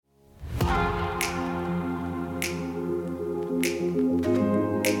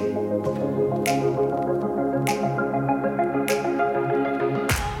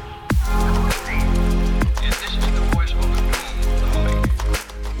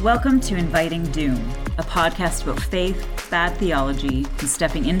Welcome to Inviting Doom, a podcast about faith, bad theology, and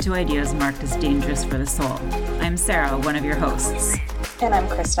stepping into ideas marked as dangerous for the soul. I'm Sarah, one of your hosts. And I'm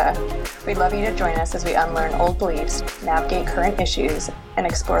Krista. We'd love you to join us as we unlearn old beliefs, navigate current issues, and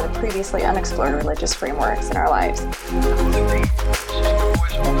explore the previously unexplored religious frameworks in our lives.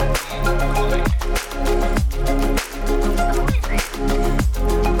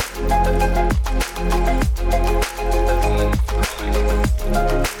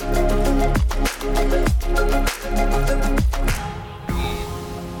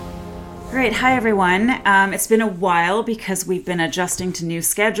 Great. Hi, everyone. It's been a while because we've been adjusting to new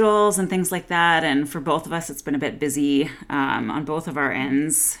schedules and things like that. And for both of us, it's been a bit busy on both of our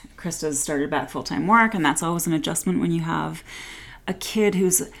ends. Krista's started back full-time work, and that's always an adjustment when you have a kid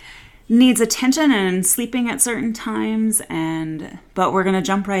who's needs attention and sleeping at certain times. But we're going to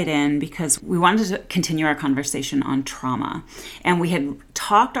jump right in because we wanted to continue our conversation on trauma. And we had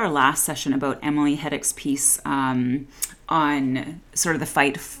talked our last session about Emily Heddick's piece on sort of the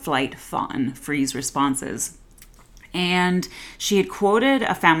fight, flight, fawn, freeze responses. And she had quoted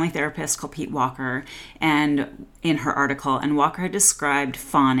a family therapist called Pete Walker and in her article, and Walker had described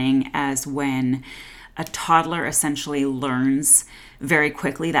fawning as when a toddler essentially learns very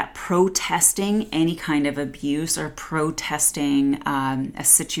quickly that protesting any kind of abuse or protesting a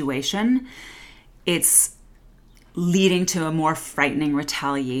situation, it's leading to a more frightening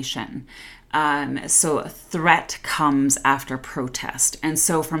retaliation. So a threat comes after protest. And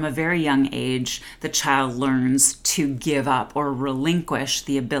so from a very young age, the child learns to give up or relinquish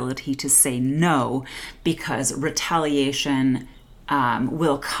the ability to say no, because retaliation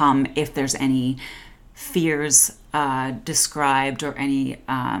will come if there's any fears described or any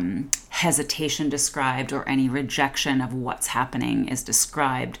hesitation described or any rejection of what's happening is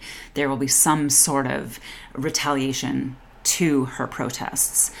described. There will be some sort of retaliation to her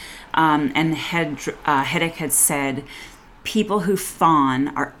protests. And Heddick had said, people who fawn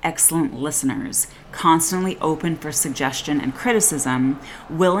are excellent listeners, constantly open for suggestion and criticism,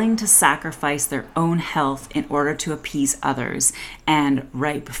 willing to sacrifice their own health in order to appease others, and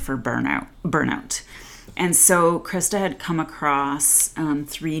ripe for burnout. And so Krista had come across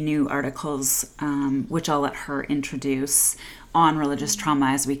 3 new articles, which I'll let her introduce, on religious trauma,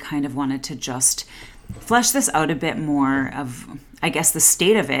 as we kind of wanted to just flesh this out a bit more of, I guess, the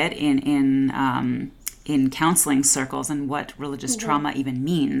state of it in counseling circles and what religious trauma even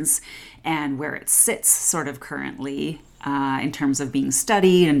means and where it sits sort of currently in terms of being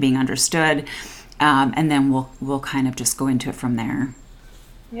studied and being understood. And then we'll kind of just go into it from there.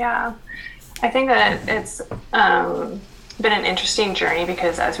 Yeah, I think that it's been an interesting journey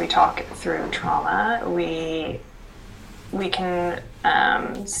because as we talk through trauma, we can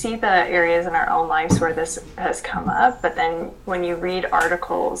see the areas in our own lives where this has come up, but then when you read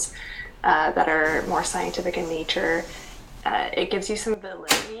articles that are more scientific in nature, it gives you some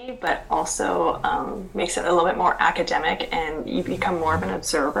validity, but also makes it a little bit more academic, and you become more of an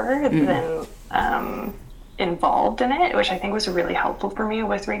observer than involved in it, which I think was really helpful for me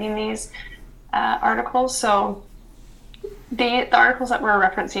with reading these articles. So the articles that we're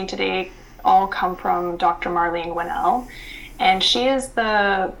referencing today all come from Dr. Marlene Winnell, and she is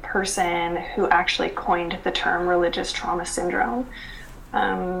the person who actually coined the term religious trauma syndrome.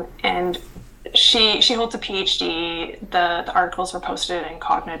 And she holds a PhD. The articles were posted in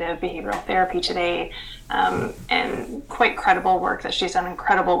Cognitive Behavioral Therapy today, and quite incredible work that she's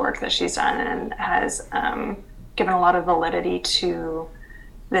done, and has given a lot of validity to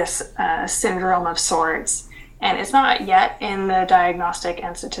this syndrome of sorts. And it's not yet in the Diagnostic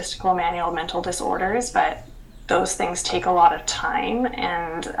and Statistical Manual of Mental Disorders, but those things take a lot of time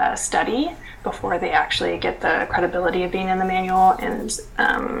and study before they actually get the credibility of being in the manual. And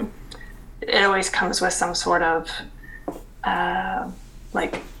it always comes with some sort of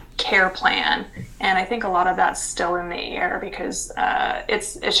care plan. And I think a lot of that's still in the air because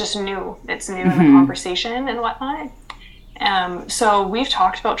it's just new. It's new in the conversation and whatnot. So we've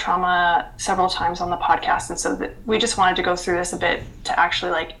talked about trauma several times on the podcast, and so we just wanted to go through this a bit to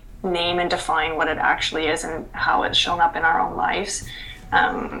actually name and define what it actually is and how it's shown up in our own lives.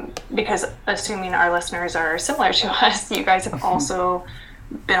 Because assuming our listeners are similar to us, you guys have also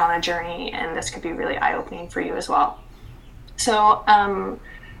been on a journey, and this could be really eye-opening for you as well. So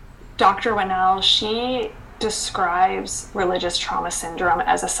Dr. Winnell, she describes religious trauma syndrome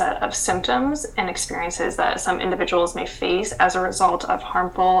as a set of symptoms and experiences that some individuals may face as a result of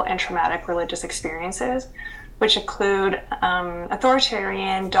harmful and traumatic religious experiences, which include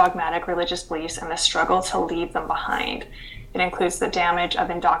authoritarian, dogmatic religious beliefs and the struggle to leave them behind. It includes the damage of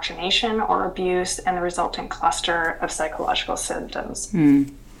indoctrination or abuse and the resulting cluster of psychological symptoms.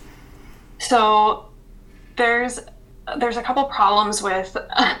 So there's there's a couple problems with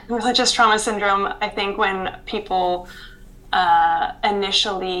religious trauma syndrome. I think when people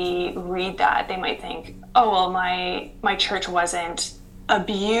initially read that, they might think, "Oh, well, my church wasn't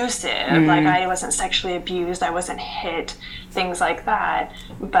abusive. Like I wasn't sexually abused. I wasn't hit, things like that."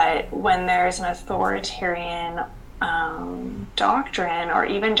 But when there's an authoritarian doctrine, or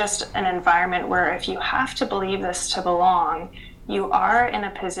even just an environment where if you have to believe this to belong, you are in a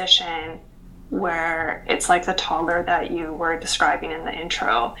position where it's like the toddler that you were describing in the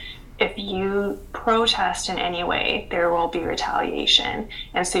intro. If you protest in any way, there will be retaliation.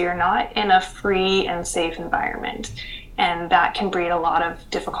 And so you're not in a free and safe environment. And that can breed a lot of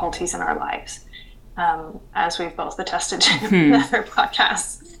difficulties in our lives, as we've both attested to in other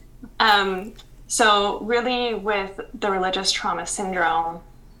podcasts. So really with the religious trauma syndrome,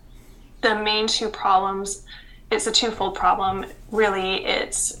 the main two problems, it's a twofold problem. Really,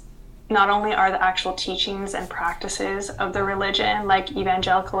 it's not only are the actual teachings and practices of the religion, like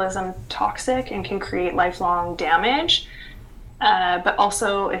evangelicalism, toxic and can create lifelong damage, but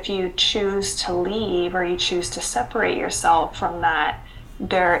also if you choose to leave or you choose to separate yourself from that,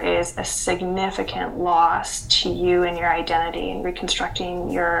 there is a significant loss to you and your identity and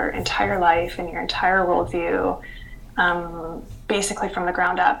reconstructing your entire life and your entire worldview, basically from the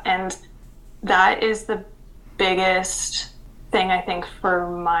ground up. And that is the biggest thing, I think, for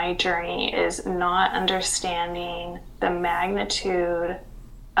my journey, is not understanding the magnitude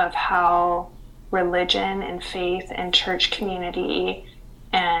of how religion and faith and church community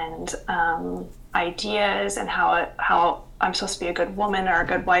and ideas and how I'm supposed to be a good woman or a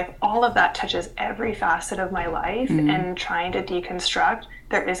good wife, all of that touches every facet of my life. And trying to deconstruct,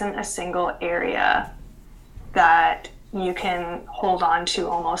 there isn't a single area that you can hold on to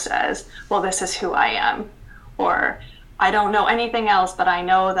almost as, well, this is who I am, or I don't know anything else, but I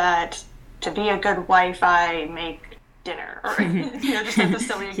know that to be a good wife, I make dinner, or just like the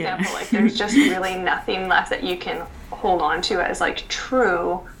silly example. Like there's just really nothing left that you can hold on to as like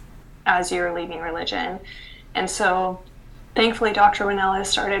true as you're leaving religion. And so thankfully Dr. Winnell has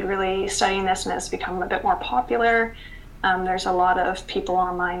started really studying this, and it's become a bit more popular. There's a lot of people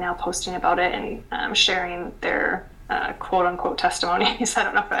online now posting about it and sharing their quote unquote testimonies. I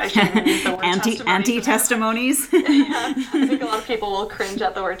don't know if I should use the word anti-testimonies. Yeah, I think a lot of people will cringe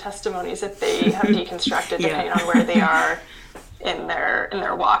at the word testimonies if they have deconstructed, depending on where they are in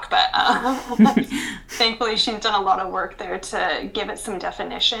their walk. But thankfully she's done a lot of work there to give it some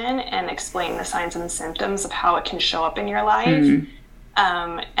definition and explain the signs and symptoms of how it can show up in your life,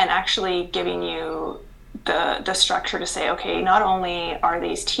 and actually giving you the structure to say, okay, not only are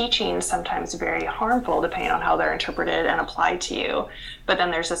these teachings sometimes very harmful depending on how they're interpreted and applied to you, but then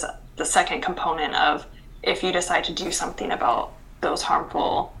there's the second component of, if you decide to do something about those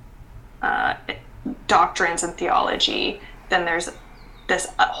harmful doctrines and theology, then there's this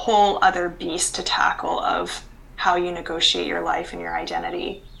whole other beast to tackle of how you negotiate your life and your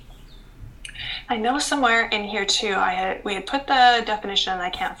identity. I know somewhere in here too, we had put the definition and I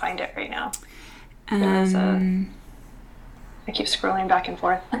can't find it right now. I keep scrolling back and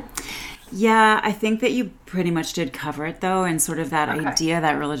forth. Yeah, I think that you pretty much did cover it though, and sort of that idea,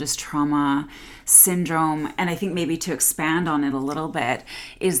 that religious trauma syndrome. And I think maybe to expand on it a little bit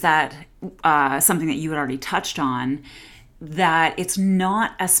is that something that you had already touched on, that it's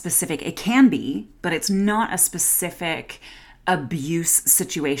not a specific, it can be, but it's not a specific abuse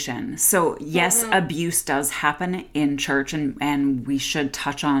situation. So yes, abuse does happen in church, and we should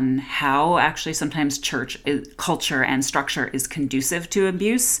touch on how actually sometimes church culture and structure is conducive to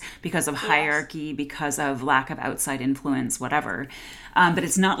abuse because of hierarchy, because of lack of outside influence, whatever. But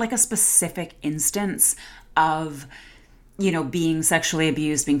it's not like a specific instance of, being sexually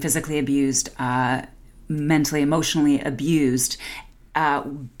abused, being physically abused, mentally, emotionally abused.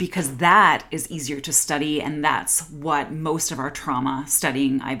 Because that is easier to study, and that's what most of our trauma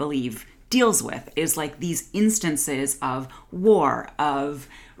studying, I believe, deals with, is like these instances of war, of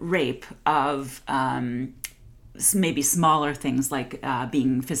rape, of maybe smaller things like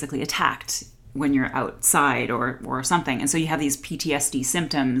being physically attacked when you're outside or something. And so you have these PTSD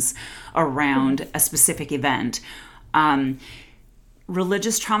symptoms around a specific event.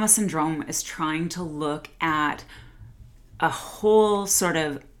 Religious trauma syndrome is trying to look at a whole sort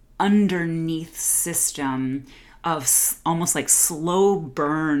of underneath system of almost like slow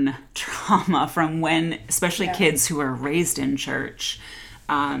burn trauma from when, especially kids who are raised in church,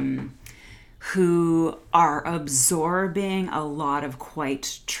 who are absorbing a lot of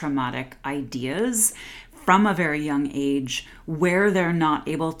quite traumatic ideas from a very young age, where they're not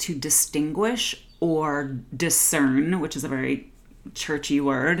able to distinguish or discern, which is a very churchy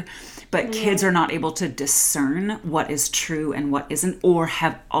word, but kids are not able to discern what is true and what isn't, or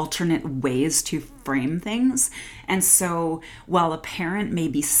have alternate ways to frame things. And so while a parent may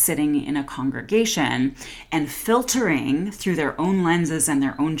be sitting in a congregation and filtering through their own lenses and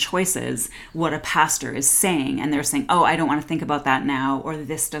their own choices what a pastor is saying, and they're saying, oh, I don't want to think about that now, or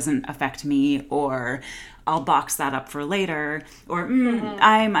this doesn't affect me, or I'll box that up for later, or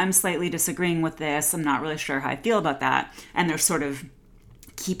I'm slightly disagreeing with this, I'm not really sure how I feel about that, and they're sort of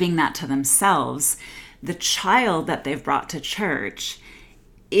keeping that to themselves. The child that they've brought to church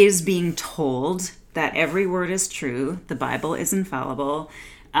is being told that every word is true, the Bible is infallible.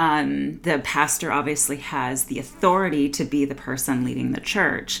 The pastor obviously has the authority to be the person leading the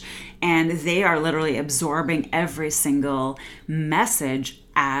church, and they are literally absorbing every single message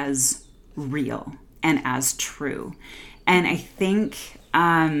as real and as true. And I think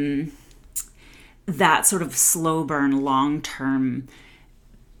that sort of slow burn, long-term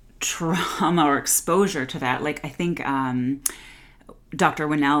trauma or exposure to that, like I think Dr.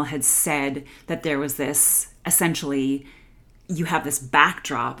 Winnell had said that there was this, essentially, you have this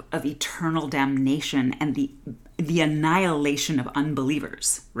backdrop of eternal damnation and the annihilation of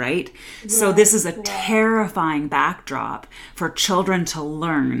unbelievers, right? Yeah. So this is a terrifying backdrop for children to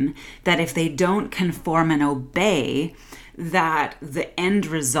learn that if they don't conform and obey, that the end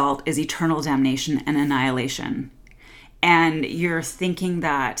result is eternal damnation and annihilation. And you're thinking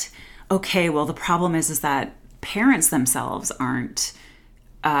that, okay, well, the problem is that parents themselves aren't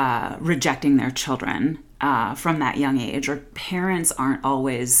rejecting their children from that young age, or parents aren't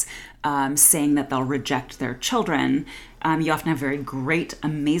always saying that they'll reject their children. You often have very great,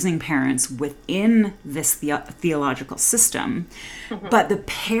 amazing parents within this theological system, but the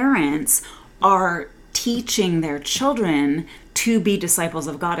parents are teaching their children to be disciples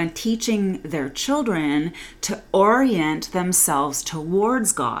of God and teaching their children to orient themselves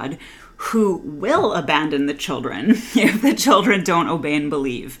towards God, who will abandon the children if the children don't obey and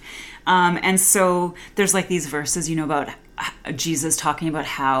believe. And so there's like these verses, about Jesus talking about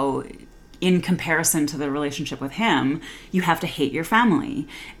how in comparison to the relationship with him, you have to hate your family.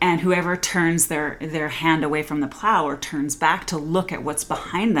 And whoever turns their hand away from the plow or turns back to look at what's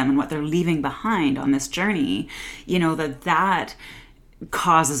behind them and what they're leaving behind on this journey, that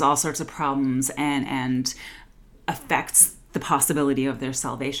causes all sorts of problems and affects the possibility of their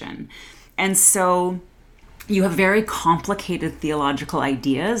salvation. And so you have very complicated theological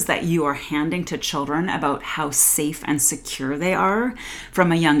ideas that you are handing to children about how safe and secure they are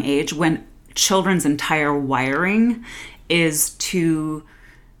from a young age, when children's entire wiring is to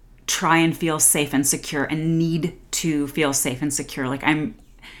try and feel safe and secure and need to feel safe and secure. Like,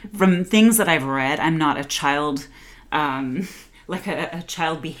 from things that I've read, I'm not a child, like a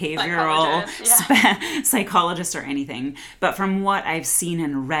child behavioral psychologist or anything. But from what I've seen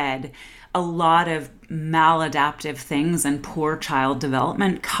and read, a lot of maladaptive things and poor child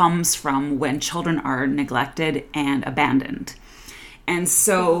development comes from when children are neglected and abandoned. And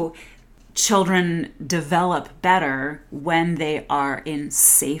so children develop better when they are in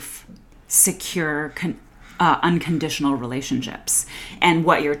safe, secure, unconditional relationships. And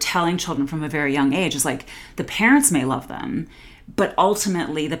what you're telling children from a very young age is like, the parents may love them, but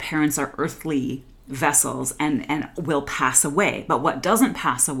ultimately the parents are earthly vessels and will pass away. But what doesn't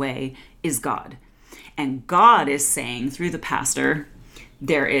pass away is God. And God is saying through the pastor,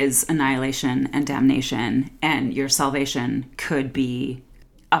 there is annihilation and damnation, and your salvation could be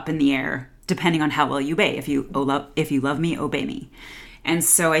up in the air depending on how well you obey. If you love me, obey me. And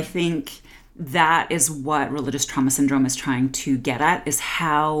so I think that is what religious trauma syndrome is trying to get at, is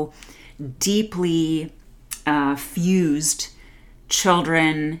how deeply fused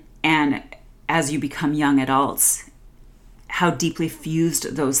children, and as you become young adults, how deeply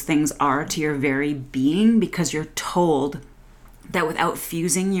fused those things are to your very being, because you're told that without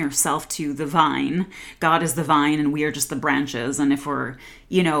fusing yourself to the vine, God is the vine and we are just the branches, and if we're,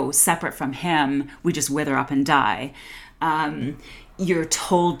 separate from him, we just wither up and die. You're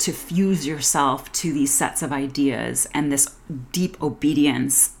told to fuse yourself to these sets of ideas and this deep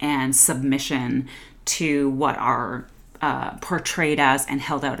obedience and submission to what are portrayed as and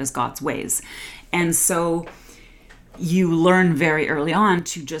held out as God's ways. And so you learn very early on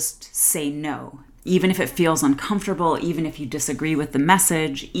to just say no, even if it feels uncomfortable, even if you disagree with the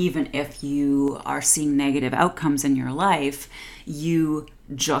message, even if you are seeing negative outcomes in your life, you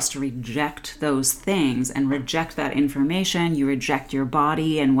just reject those things and reject that information. You reject your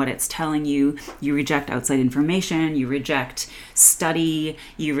body and what it's telling you. You reject outside information. You reject study.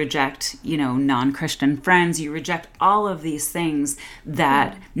 You reject, non-Christian friends. You reject all of these things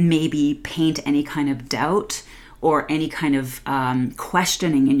that maybe paint any kind of doubt or any kind of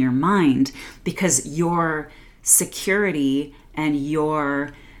questioning in your mind, because your security and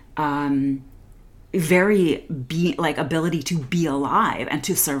your ability to be alive and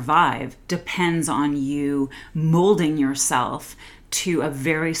to survive depends on you molding yourself to a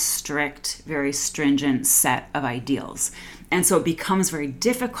very strict, very stringent set of ideals. And so it becomes very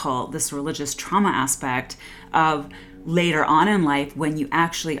difficult, this religious trauma aspect of later on in life, when you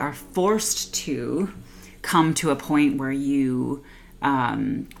actually are forced to come to a point where you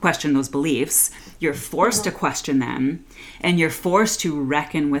question those beliefs. You're forced to question them, and you're forced to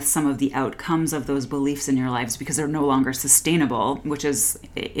reckon with some of the outcomes of those beliefs in your lives because they're no longer sustainable, which is,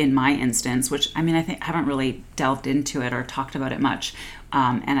 in my instance, which I haven't really delved into it or talked about it much,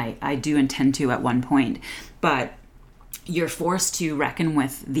 and I do intend to at one point, but you're forced to reckon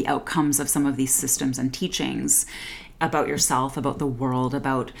with the outcomes of some of these systems and teachings about yourself, about the world,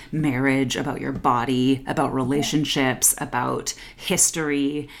 about marriage, about your body, about relationships, about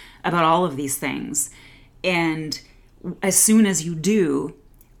history, about all of these things. And as soon as you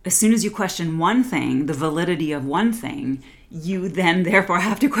question one thing, the validity of one thing, you then therefore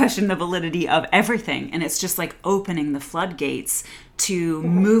have to question the validity of everything. And it's just like opening the floodgates to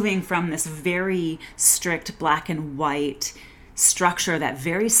moving from this very strict black and white structure that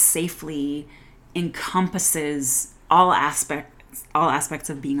very safely encompasses all aspects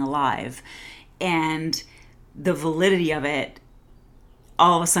of being alive, and the validity of it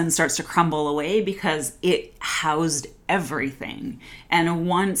all of a sudden starts to crumble away because it housed everything. And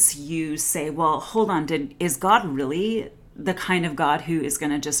once you say, well, hold on, is God really the kind of God who is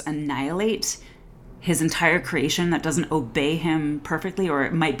going to just annihilate his entire creation that doesn't obey him perfectly, or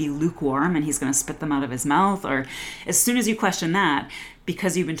it might be lukewarm and he's going to spit them out of his mouth? Or as soon as you question that,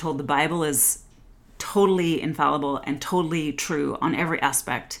 because you've been told the Bible is totally infallible and totally true on every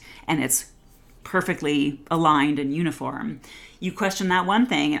aspect, and it's perfectly aligned and uniform, you question that one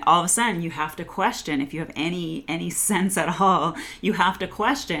thing, and all of a sudden you have to question, if you have any sense at all, you have to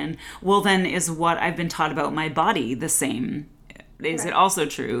question, well, then is what I've been taught about my body the same? Is it also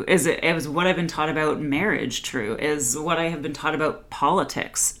true? Is what I've been taught about marriage true? Is what I have been taught about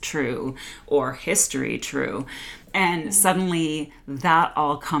politics true? Or history true? And suddenly that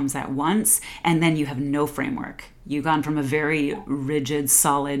all comes at once, and then you have no framework. You've gone from a very rigid,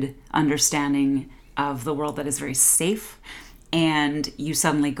 solid understanding of the world that is very safe, and you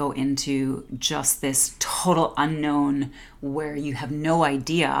suddenly go into just this total unknown where you have no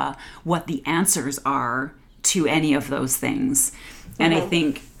idea what the answers are to any of those things. And I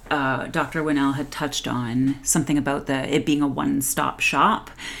think Dr. Winnell had touched on something about it being a one-stop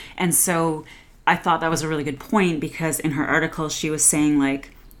shop. And so I thought that was a really good point, because in her article she was saying,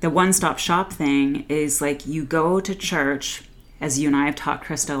 like, the one-stop shop thing is like you go to church, as you and I have taught,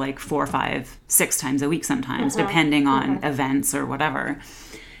 Krista, like 4, 5, 6 times a week sometimes, depending on events or whatever.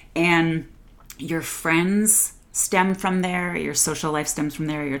 And your friends stem from there, your social life stems from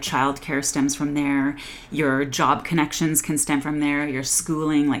there, your childcare stems from there, your job connections can stem from there, your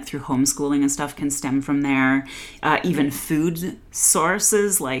schooling, like through homeschooling and stuff, can stem from there. Even food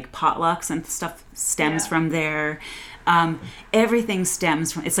sources like potlucks and stuff stems from there. Everything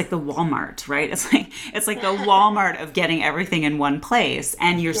stems from, it's like the Walmart, right? It's like the Walmart of getting everything in one place,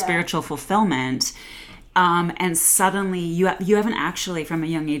 and your spiritual fulfillment. And suddenly you haven't actually from a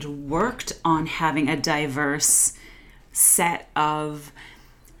young age worked on having a diverse set of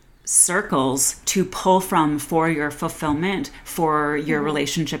circles to pull from for your fulfillment, for your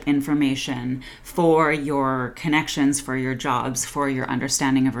relationship information, for your connections, for your jobs, for your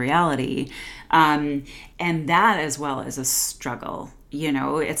understanding of reality. And that as well is a struggle. You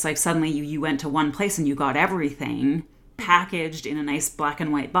know, it's like suddenly you went to one place and you got everything packaged in a nice black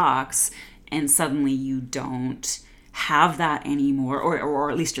and white box, and suddenly you don't have that anymore,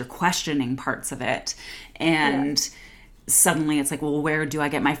 or at least you're questioning parts of it. And suddenly it's like, well, where do I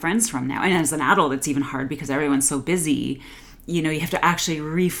get my friends from now? And as an adult, it's even hard because everyone's so busy. You know, you have to actually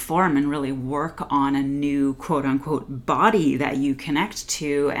reform and really work on a new quote unquote body that you connect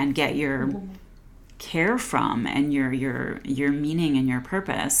to and get your care from, and your meaning and your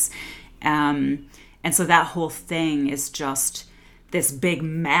purpose. And so that whole thing is just this big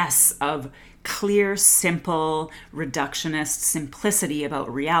mess of clear, simple, reductionist simplicity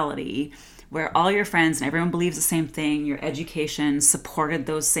about reality, where all your friends and everyone believes the same thing, your education supported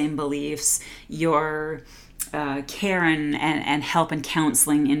those same beliefs, your care and help and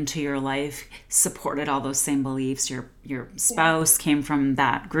counseling into your life supported all those same beliefs, your spouse came from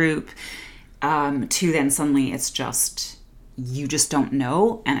that group, to then suddenly it's just, you just don't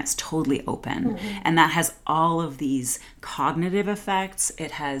know, and it's totally open. And that has all of these cognitive effects.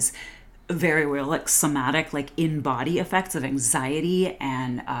 It has very real, like somatic, like in-body effects of anxiety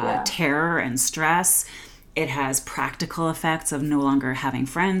and terror and stress. It has practical effects of no longer having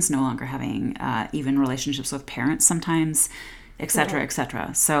friends, no longer having even relationships with parents sometimes, et cetera, et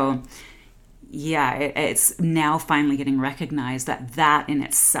cetera. So yeah, it's now finally getting recognized that in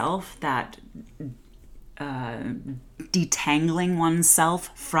itself, that detangling oneself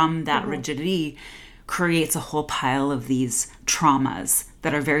from that rigidity creates a whole pile of these traumas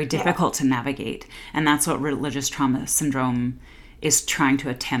that are very difficult to navigate. And that's what religious trauma syndrome is trying to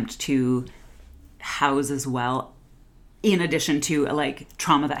attempt to house as well, in addition to like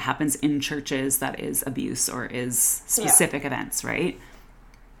trauma that happens in churches that is abuse or is specific events, right?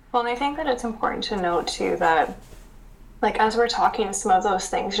 Well, and I think that it's important to note too that, like, as we're talking, some of those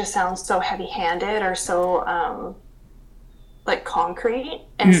things just sound so heavy-handed or so like concrete.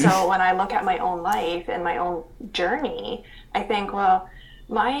 And so when I look at my own life and my own journey, I think, well,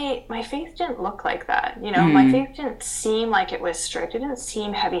 my faith didn't look like that. You know, my faith didn't seem like it was strict. It didn't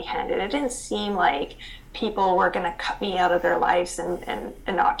seem heavy-handed. It didn't seem like people were going to cut me out of their lives and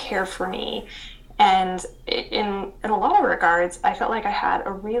not care for me. And in a lot of regards, I felt like I had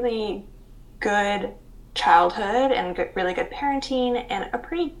a really good childhood and really good parenting and a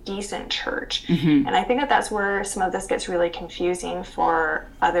pretty decent church. And I think that that's where some of this gets really confusing for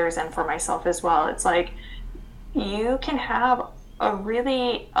others and for myself as well. It's like you can have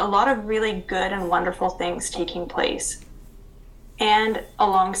a lot of really good and wonderful things taking place, and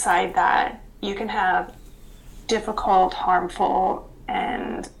alongside that you can have difficult, harmful,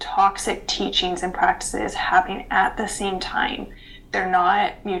 and toxic teachings and practices happening at the same time. They're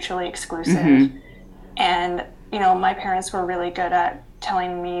not mutually exclusive. And, you know, my parents were really good at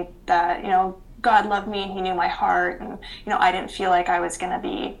telling me that, you know, God loved me and he knew my heart. And, you know, I didn't feel like I was going to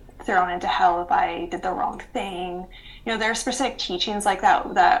be thrown into hell if I did the wrong thing. You know, there are specific teachings like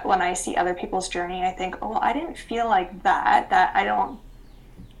that when I see other people's journey, I think, oh, well, I didn't feel like that I don't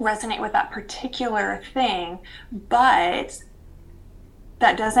resonate with that particular thing. But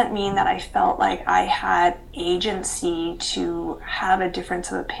that doesn't mean that I felt like I had agency to have a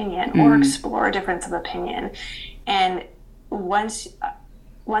difference of opinion or explore a difference of opinion. And once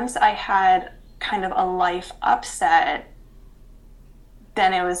I had kind of a life upset,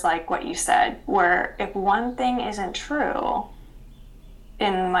 then it was like what you said, where if one thing isn't true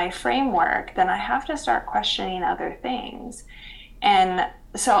in my framework, then I have to start questioning other things. And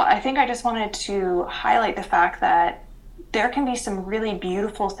so I think I just wanted to highlight the fact that there can be some really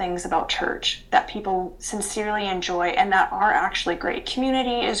beautiful things about church that people sincerely enjoy and that are actually great.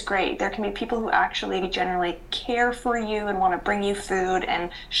 Community is great. There can be people who actually generally care for you and want to bring you food and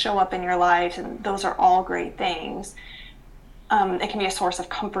show up in your lives, and those are all great things. It can be a source of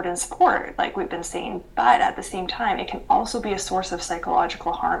comfort and support, like we've been saying, but at the same time, it can also be a source of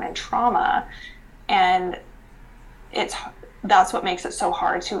psychological harm and trauma. And that's what makes it so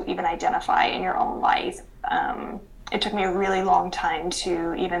hard to even identify in your own life. It took me a really long time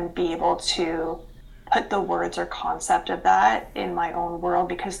to even be able to put the words or concept of that in my own world,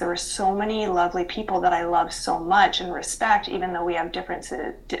 because there were so many lovely people that I love so much and respect, even though we have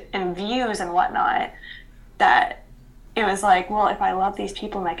differences in views and whatnot, that it was like, well, if I love these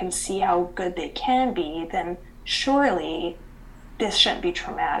people and I can see how good they can be, then surely this shouldn't be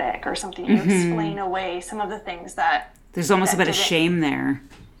traumatic or something. You explain away some of the things that... There's almost a bit of shame there.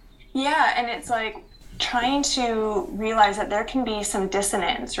 Yeah, and it's like trying to realize that there can be some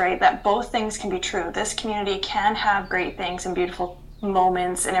dissonance, right? That both things can be true. This community can have great things and beautiful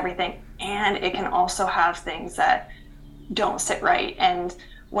moments and everything, and it can also have things that don't sit right. And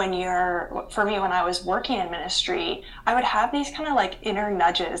for me, when I was working in ministry, I would have these kind of like inner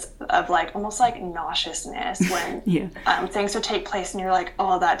nudges of like almost like nauseousness when things would take place and you're like,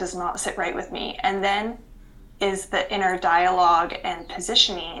 oh, that does not sit right with me. And then is the inner dialogue and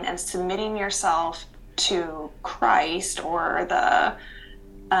positioning and submitting yourself to Christ or the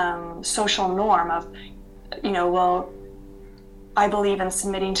social norm of, you know, well, I believe in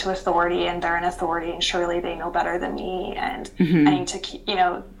submitting to authority and they're an authority and surely they know better than me, and I need to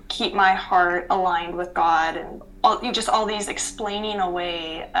keep my heart aligned with God, and all these explaining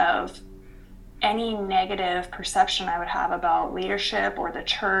away of any negative perception I would have about leadership or the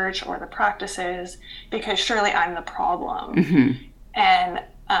church or the practices, because surely I'm the problem. And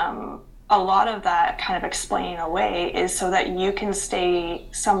a lot of that kind of explaining away is so that you can stay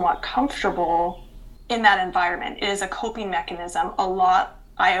somewhat comfortable in that environment. It is a coping mechanism.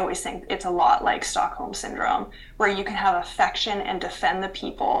 I always think it's a lot like Stockholm Syndrome, where you can have affection and defend the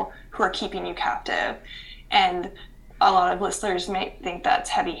people who are keeping you captive. And a lot of listeners may think that's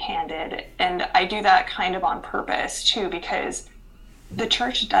heavy-handed. And I do that kind of on purpose too, because the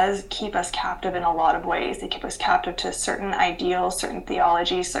church does keep us captive in a lot of ways. They keep us captive to certain ideals, certain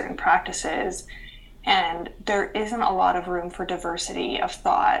theologies, certain practices. And there isn't a lot of room for diversity of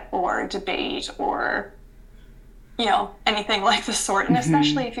thought or debate or, anything like the sort. And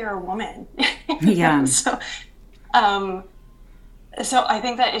especially if you're a woman. Yeah. So I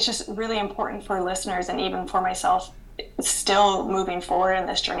think that it's just really important for listeners, and even for myself, still moving forward in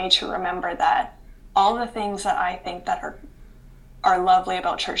this journey, to remember that all the things that I think that are lovely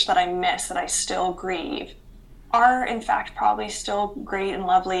about church, that I miss, that I still grieve, are in fact probably still great and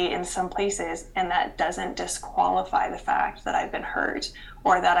lovely in some places, and that doesn't disqualify the fact that I've been hurt,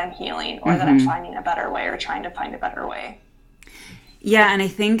 or that I'm healing, or that I'm finding a better way, or trying to find a better way. Yeah, and I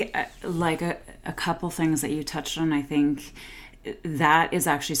think like a couple things that you touched on, I think that is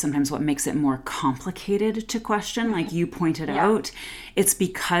actually sometimes what makes it more complicated to question. Like you pointed out, it's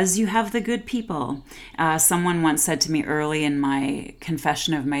because you have the good people. Someone once said to me early in my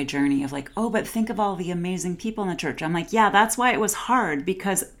confession of my journey of like, oh, but think of all the amazing people in the church. I'm like, yeah, that's why it was hard,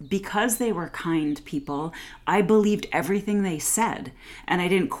 because they were kind people. I believed everything they said, and I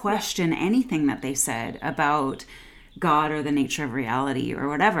didn't question anything that they said about God or the nature of reality or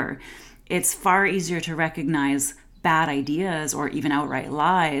whatever. It's far easier to recognize bad ideas or even outright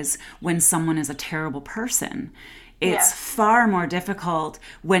lies when someone is a terrible person. It's far more difficult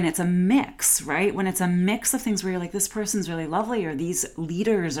when it's a mix, right? When it's a mix of things where you're like, this person's really lovely, or these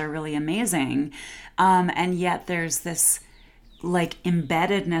leaders are really amazing. And yet there's this like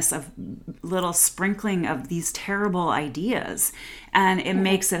embeddedness of little sprinkling of these terrible ideas. And it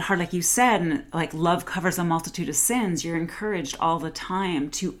makes it hard, like you said, and like love covers a multitude of sins. You're encouraged all the time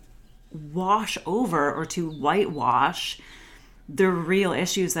to wash over or to whitewash the real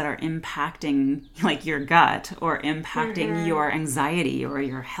issues that are impacting like your gut, or impacting your anxiety or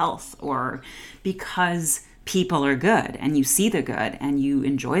your health, or because people are good and you see the good and you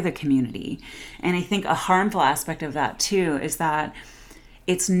enjoy the community. And I think a harmful aspect of that too is that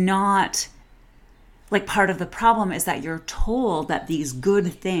it's not like, part of the problem is that you're told that these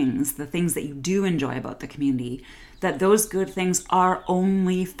good things, the things that you do enjoy about the community, that those good things are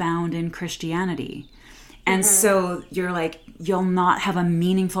only found in Christianity. And so you're like, you'll not have a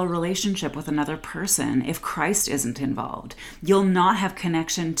meaningful relationship with another person if Christ isn't involved. You'll not have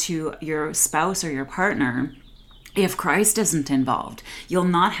connection to your spouse or your partner if Christ isn't involved. You'll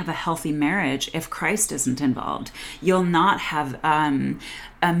not have a healthy marriage if Christ isn't involved. You'll not have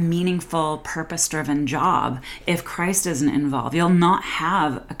a meaningful, purpose-driven job if Christ isn't involved. You'll not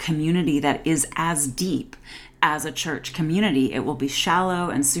have a community that is as deep as a church community. It will be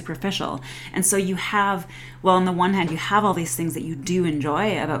shallow and superficial. And so you have, well, on the one hand, you have all these things that you do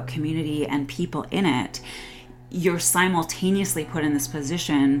enjoy about community and people in it. You're simultaneously put in this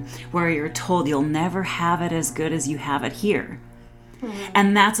position where you're told you'll never have it as good as you have it here.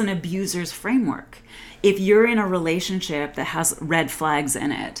 And that's an abuser's framework. If you're in a relationship that has red flags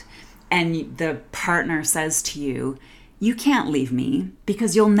in it, and the partner says to you, you can't leave me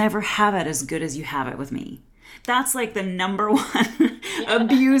because you'll never have it as good as you have it with me. That's like the number one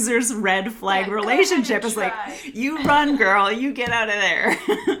abuser's red flag relationship. Is like, you run, girl, you get out of there.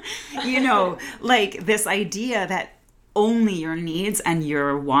 Like this idea that only your needs and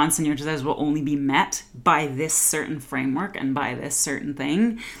your wants and your desires will only be met by this certain framework and by this certain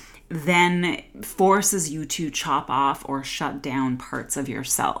thing, then forces you to chop off or shut down parts of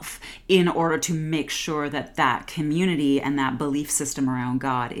yourself in order to make sure that that community and that belief system around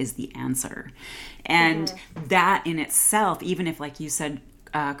God is the answer. And that in itself, even if, like you said,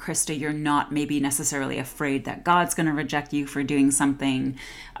 Krista, you're not maybe necessarily afraid that God's going to reject you for doing something.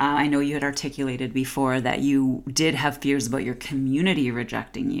 I know you had articulated before that you did have fears about your community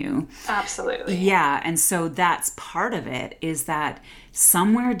rejecting you. Absolutely. Yeah. And so that's part of it, is that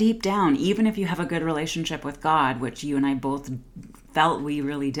somewhere deep down, even if you have a good relationship with God, which you and I both felt we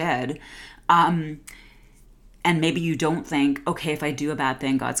really did, and maybe you don't think, okay, if I do a bad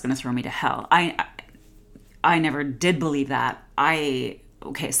thing, God's going to throw me to hell. I never did believe that.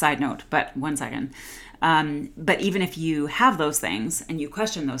 Okay, side note, but 1 second. But even if you have those things and you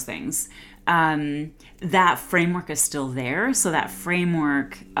question those things, that framework is still there. So that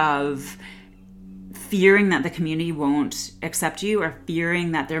framework of fearing that the community won't accept you, or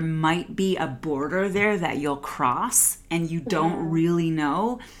fearing that there might be a border there that you'll cross and you don't really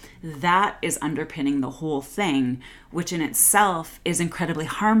know, that is underpinning the whole thing, which in itself is incredibly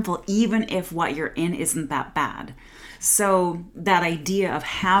harmful, even if what you're in isn't that bad. So that idea of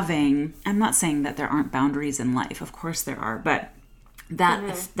having, I'm not saying that there aren't boundaries in life, of course there are, but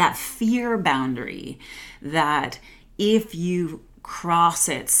that fear boundary, that if you cross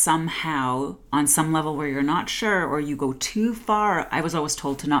it somehow on some level where you're not sure, or you go too far. I was always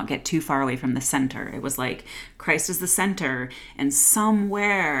told to not get too far away from the center. It was like Christ is the center, and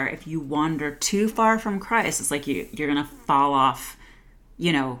somewhere if you wander too far from Christ, it's like you're gonna fall off,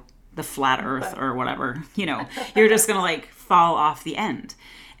 the flat earth or whatever. You're just gonna like fall off the end.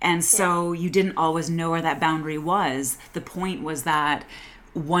 And so you didn't always know where that boundary was. The point was that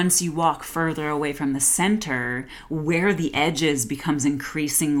once you walk further away from the center, where the edges becomes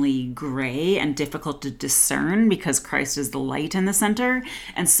increasingly gray and difficult to discern because Christ is the light in the center.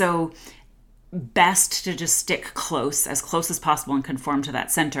 And so best to just stick as close as possible and conform to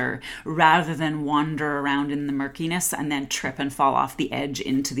that center rather than wander around in the murkiness and then trip and fall off the edge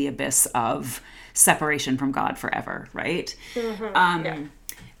into the abyss of separation from God forever, right? Mm-hmm.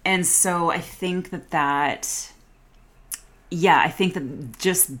 And so I think that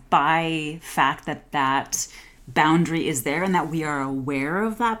just by fact that boundary is there and that we are aware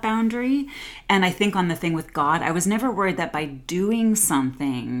of that boundary. And I think on the thing with God, I was never worried that by doing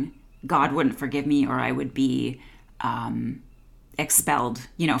something, God wouldn't forgive me or I would be expelled,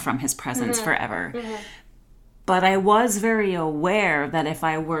 from his presence forever. Mm-hmm. But I was very aware that if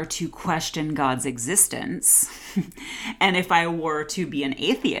I were to question God's existence and if I were to be an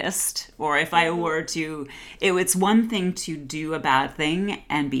atheist, or if I were to, it's one thing to do a bad thing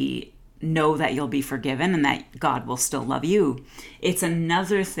and know that you'll be forgiven and that God will still love you. It's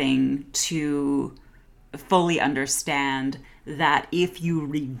another thing to fully understand that if you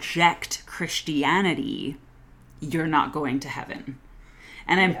reject Christianity, you're not going to heaven.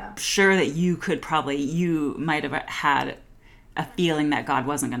 And I'm sure that you might have had a feeling that God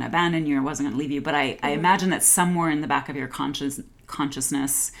wasn't going to abandon you or wasn't going to leave you. But I imagine that somewhere in the back of your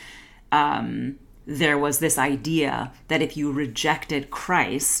consciousness, there was this idea that if you rejected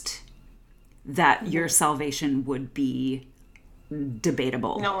Christ, that your salvation would be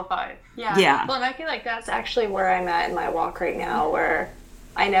debatable. Nullified. Yeah. Well, and I feel like that's actually where I'm at in my walk right now, where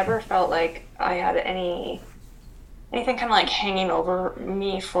I never felt like I had anything kind of like hanging over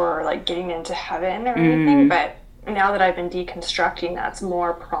me for like getting into heaven or anything. But now that I've been deconstructing, that's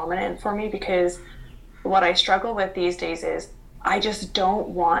more prominent for me, because what I struggle with these days is I just don't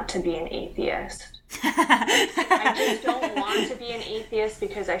want to be an atheist. I just don't want to be an atheist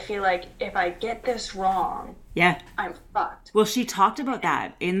because I feel like if I get this wrong, I'm fucked. Well, she talked about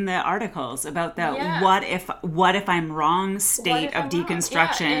that in the articles about the what if I'm wrong state of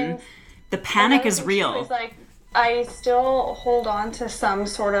deconstruction. The panic is real. It's like I still hold on to some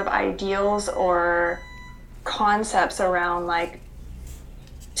sort of ideals or concepts around like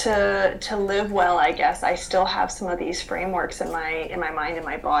to live well, I guess. I still have some of these frameworks in my mind and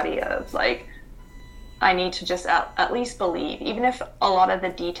my body of like I need to just at least believe, even if a lot of the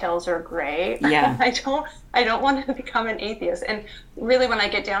details are gray. Yeah. I don't want to become an atheist. And really, when I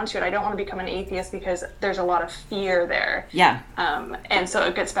get down to it, I don't want to become an atheist because there's a lot of fear there. Yeah. And so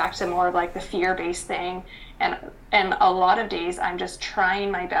it gets back to more of like the fear-based thing. And a lot of days I'm just trying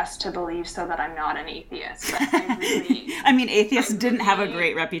my best to believe so that I'm not an atheist. But I mean, atheists didn't have a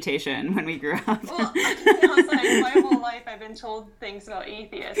great reputation when we grew up. Well, it's like my whole life I've been told things about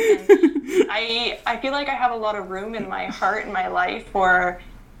atheists. And I feel like I have a lot of room in my heart and my life for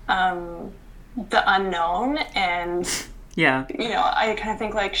the unknown. And I kind of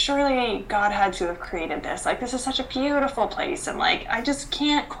think like, surely God had to have created this. Like, this is such a beautiful place. And like, I just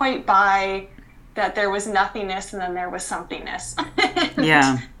can't quite buy that there was nothingness and then there was somethingness.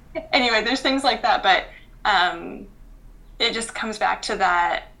 Anyway, there's things like that, but it just comes back to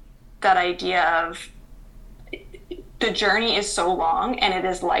that idea of the journey is so long and it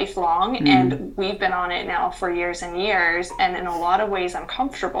is lifelong, and we've been on it now for years and years, and in a lot of ways I'm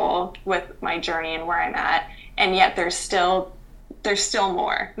comfortable with my journey and where I'm at, and yet there's still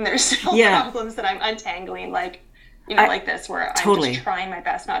more, and there's still problems that I'm untangling, like like this, where I'm just trying my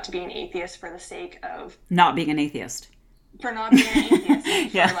best not to be an atheist for the sake of not being an atheist. For not being an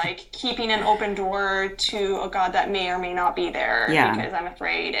atheist. For like keeping an open door to a God that may or may not be there because I'm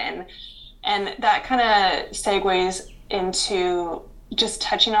afraid. And that kind of segues into just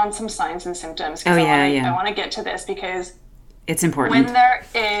touching on some signs and symptoms. I want to get to this because it's important. When there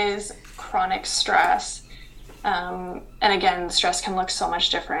is chronic stress, and again, stress can look so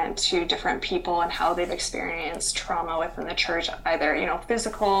much different to different people and how they've experienced trauma within the church, either,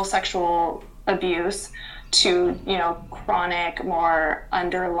 physical, sexual abuse to, chronic, more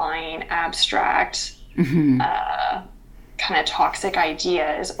underlying, abstract, kind of toxic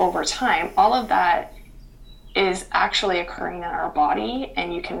ideas over time. All of that is actually occurring in our body,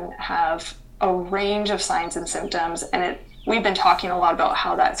 and you can have a range of signs and symptoms, and we've been talking a lot about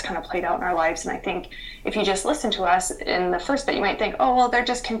how that's kind of played out in our lives. And I think if you just listen to us in the first bit, you might think, oh, well, they're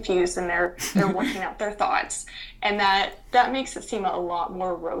just confused and they're working out their thoughts. And that makes it seem a lot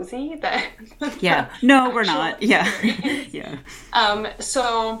more rosy than no, we're not.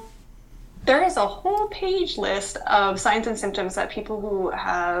 So there is a whole page list of signs and symptoms that people who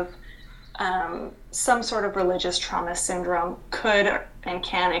have some sort of religious trauma syndrome could and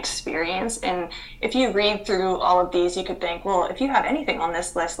can experience. And if you read through all of these, you could think, well, if you have anything on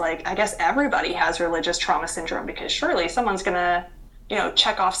this list, like, I guess everybody has religious trauma syndrome, because surely someone's gonna,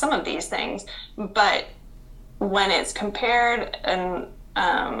 check off some of these things. But when it's compared and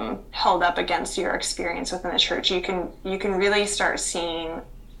held up against your experience within the church, you can really start seeing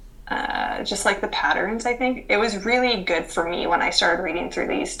just like the patterns. I think it was really good for me when I started reading through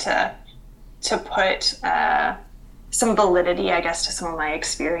these to put some validity, I guess, to some of my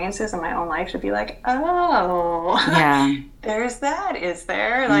experiences in my own life, to be like, oh, there's that, is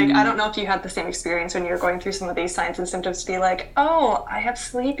there? Like, I don't know if you had the same experience when you were going through some of these signs and symptoms, to be like, oh, I have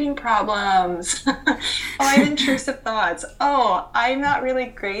sleeping problems. Oh, I have intrusive thoughts. Oh, I'm not really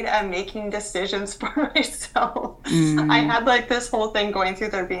great at making decisions for myself. I had like this whole thing going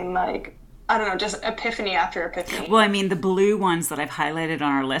through there, being like, I don't know, just epiphany after epiphany. Well, I mean, the blue ones that I've highlighted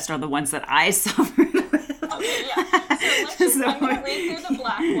on our list are the ones that I suffered with. Okay, I'm going to read through the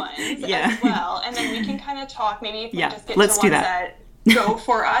black ones as well, and then we can kind of talk, maybe if we just get to ones that go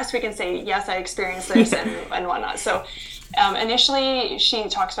for us, we can say, yes, I experienced this and whatnot. So initially, she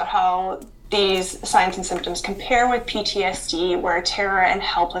talks about how these signs and symptoms compare with PTSD, where terror and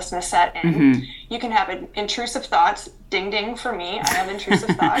helplessness set in. You can have intrusive thoughts. Ding, ding for me. I have intrusive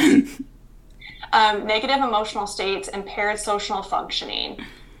thoughts. Negative emotional states, impaired social functioning.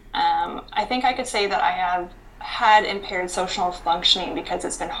 I think I could say that I have had impaired social functioning because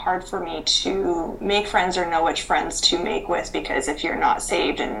it's been hard for me to make friends or know which friends to make with, because if you're not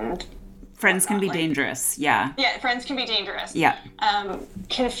saved and friends can be dangerous. Yeah, friends can be dangerous.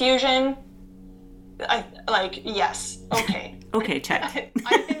 Confusion. Yes. Okay. Okay, check.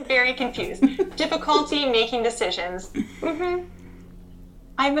 I've been very confused. Difficulty making decisions.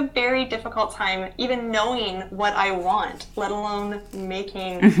 I have a very difficult time even knowing what I want, let alone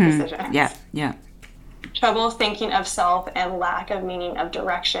making decisions. Yeah. Trouble thinking of self and lack of meaning of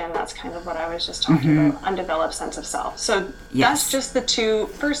direction. That's kind of what I was just talking about, undeveloped sense of self. So that's just the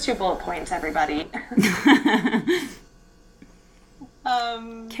first two bullet points, everybody.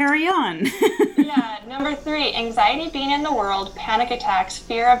 Carry on. Number 3, anxiety being in the world, panic attacks,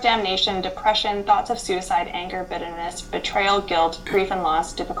 fear of damnation, depression, thoughts of suicide, anger, bitterness, betrayal, guilt, grief and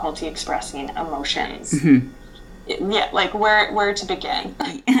loss, difficulty expressing emotions. Like where to begin?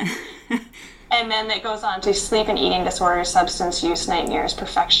 And then it goes on to sleep and eating disorders, substance use, nightmares,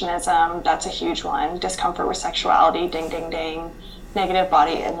 perfectionism, that's a huge one, discomfort with sexuality, ding, ding, ding, negative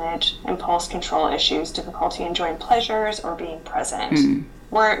body image, impulse control issues, difficulty enjoying pleasures or being present.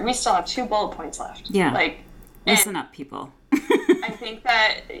 We still have 2 bullet points left. Listen up, people. I think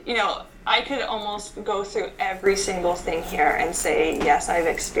that, I could almost go through every single thing here and say, yes, I've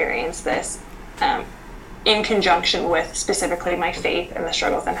experienced this in conjunction with specifically my faith and the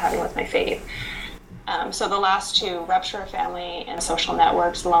struggles I'm having with my faith. So the last 2, rupture of family and social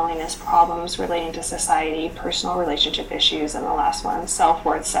networks, loneliness, problems relating to society, personal relationship issues, and the last one,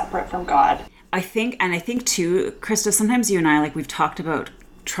 self-worth separate from God. I think too, Krista, sometimes you and I, we've talked about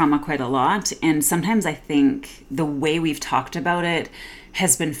trauma quite a lot, and sometimes I think the way we've talked about it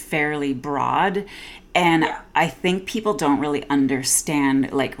has been fairly broad, and I think people don't really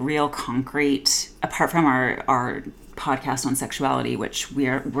understand real concrete, apart from our podcast on sexuality, which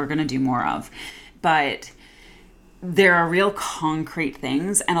we're going to do more of. But there are real concrete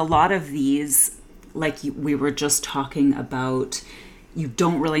things, and a lot of these, we were just talking about, you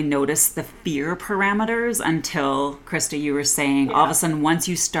don't really notice the fear parameters until, Krista, you were saying, all of a sudden, once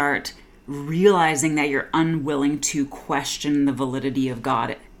you start realizing that you're unwilling to question the validity of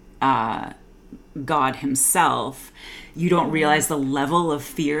God himself, you don't realize the level of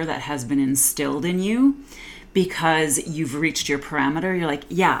fear that has been instilled in you because you've reached your parameter. You're like,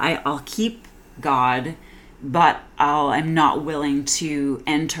 I'll keep God, but I'm not willing to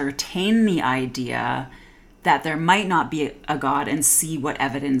entertain the idea that there might not be a God and see what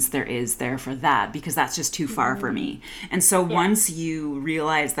evidence there is there for that, because that's just too far for me. And so once you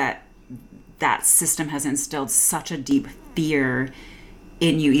realize that that system has instilled such a deep fear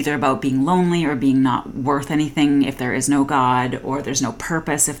in you, either about being lonely or being not worth anything if there is no God, or there's no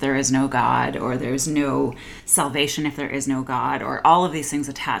purpose if there is no God, or there's no salvation if there is no God, or all of these things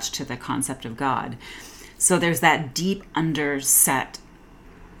attached to the concept of God. So there's that deep underset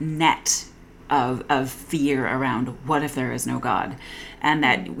net of fear around what if there is no God, and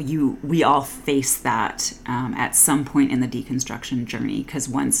that we all face that at some point in the deconstruction journey, because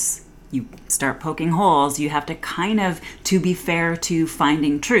once you start poking holes, you have to kind of, to be fair to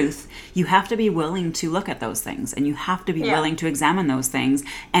finding truth, you have to be willing to look at those things, and you have to be willing to examine those things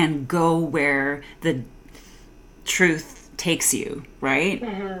and go where the truth takes you, right?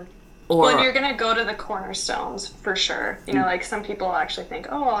 Or, well, you're going to go to the cornerstones for sure. You know, like some people actually think,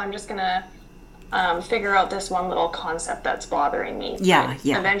 oh, I'm just going to figure out this one little concept that's bothering me. Yeah, but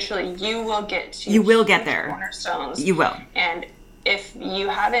eventually you will get to there. Cornerstones. You will. And if you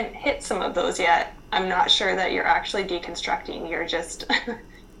haven't hit some of those yet, I'm not sure that you're actually deconstructing. You're just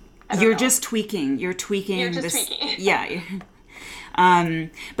just tweaking. You're tweaking. Tweaking. Yeah.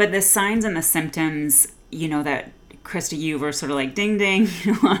 But the signs and the symptoms, you know, that Krista, you were sort of like ding ding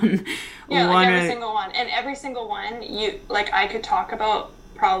on every single one. And every single one, I could talk about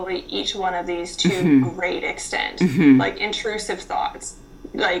probably each one of these to great extent. Like intrusive thoughts.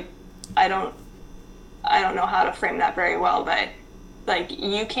 Like I don't know how to frame that very well, but like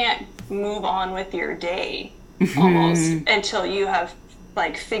you can't move on with your day almost until you have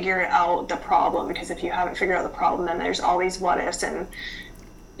like figured out the problem, because if you haven't figured out the problem, then there's always what ifs, and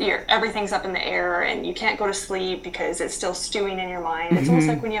everything's up in the air, and you can't go to sleep because it's still stewing in your mind. It's almost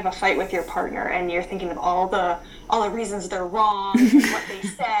like when you have a fight with your partner and you're thinking of all the reasons they're wrong and what they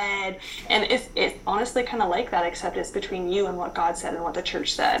said, and it's honestly kind of like that, except it's between you and what God said and what the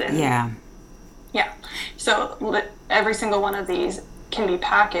church said. And so every single one of these can be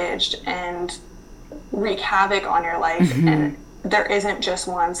packaged and wreak havoc on your life, and there isn't just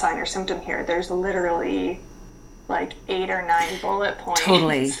one sign or symptom here. There's literally like 8 or 9 bullet points.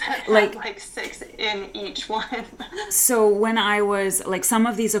 Totally. like 6 in each one. So when I was like, some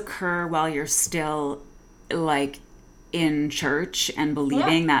of these occur while you're still like in church and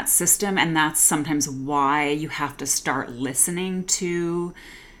believing that system, and that's sometimes why you have to start listening to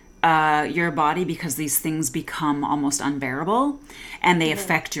your body, because these things become almost unbearable and they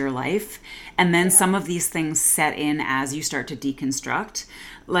affect your life. And then some of these things set in as you start to deconstruct.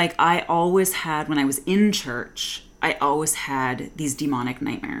 Like I always had, when I was in church, I always had these demonic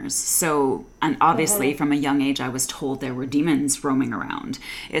nightmares. So, and obviously from a young age, I was told there were demons roaming around.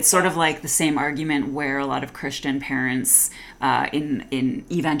 It's sort of like the same argument where a lot of Christian parents in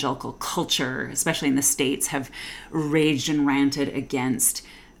evangelical culture, especially in the States, have raged and ranted against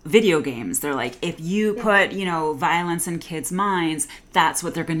video games. They're like, if you put, violence in kids' minds, that's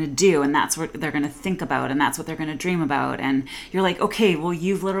what they're going to do, and that's what they're going to think about, and that's what they're going to dream about. And you're like, okay, well,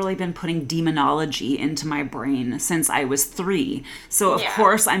 you've literally been putting demonology into my brain since I was 3. So of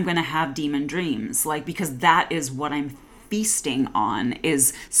course I'm going to have demon dreams, like, because that is what I'm feasting on,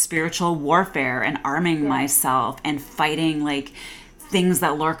 is spiritual warfare and arming myself and fighting like things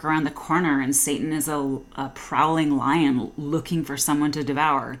that lurk around the corner, and Satan is a prowling lion looking for someone to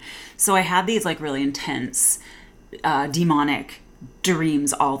devour. So I had these like really intense demonic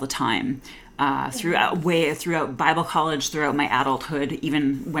dreams all the time throughout Bible college, throughout my adulthood,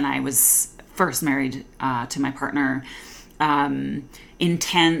 even when I was first married to my partner.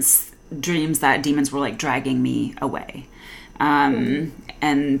 Intense dreams that demons were like dragging me away.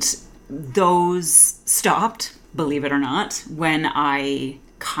 And those stopped, believe it or not, when I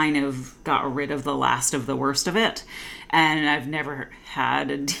kind of got rid of the last of the worst of it. And I've never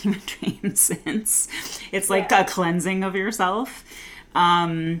had a demon dream since. It's like a cleansing of yourself.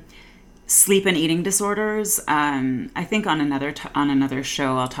 Sleep and eating disorders. I think on another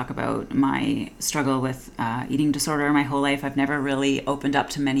show I'll talk about my struggle with eating disorder my whole life. I've never really opened up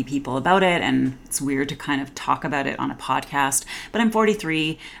to many people about it, and it's weird to kind of talk about it on a podcast. But I'm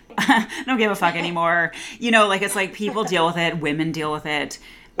 43. I don't give a fuck anymore. It's like people deal with it, women deal with it.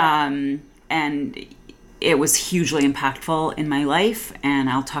 And it was hugely impactful in my life, and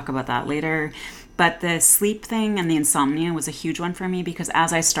I'll talk about that later. But the sleep thing and the insomnia was a huge one for me, because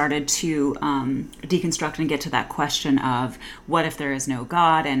as I started to deconstruct and get to that question of what if there is no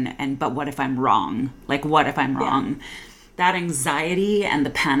God, but what if I'm wrong? Like, what if I'm wrong? That anxiety and the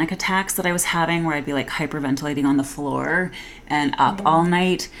panic attacks that I was having, where I'd be like hyperventilating on the floor and up all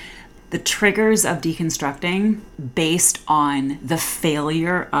night, the triggers of deconstructing based on the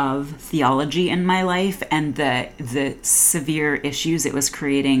failure of theology in my life and the severe issues it was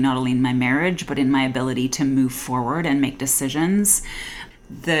creating, not only in my marriage, but in my ability to move forward and make decisions.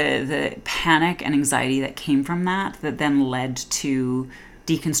 The panic and anxiety that came from that then led to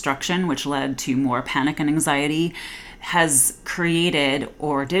deconstruction, which led to more panic and anxiety, has created,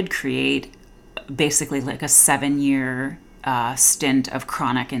 or did create, basically like a 7-year stint of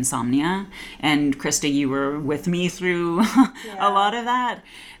chronic insomnia. And Krista, you were with me through a lot of that.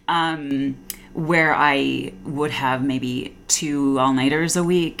 where I would have maybe 2 all-nighters a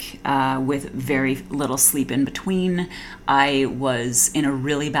week with very little sleep in between. I was in a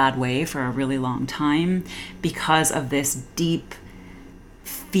really bad way for a really long time because of this deep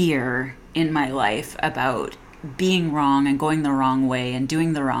fear in my life about being wrong and going the wrong way and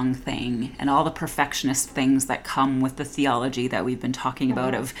doing the wrong thing and all the perfectionist things that come with the theology that we've been talking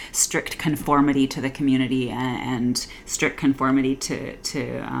about of strict conformity to the community and strict conformity to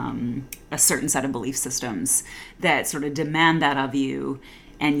a certain set of belief systems that sort of demand that of you,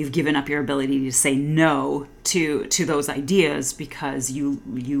 and you've given up your ability to say no to those ideas because you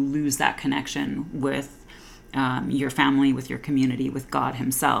lose that connection with your family, with your community, with God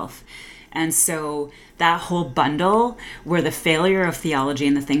himself. And so that whole bundle where the failure of theology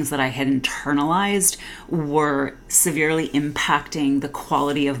and the things that I had internalized were severely impacting the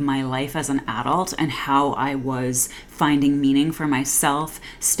quality of my life as an adult and how I was finding meaning for myself,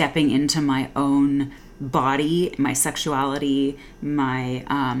 stepping into my own body, my sexuality, my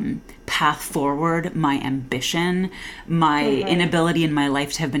path forward, my ambition, my inability in my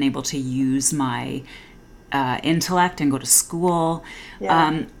life to have been able to use my intellect and go to school.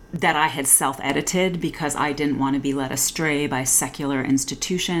 That I had self-edited because I didn't want to be led astray by secular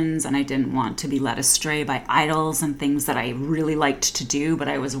institutions, and I didn't want to be led astray by idols and things that I really liked to do, but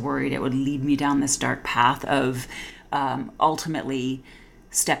I was worried it would lead me down this dark path of ultimately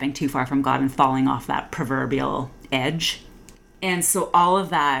stepping too far from God and falling off that proverbial edge. And so all of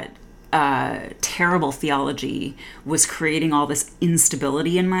that terrible theology was creating all this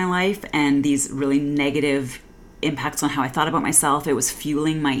instability in my life and these really negative impacts on how I thought about myself. It was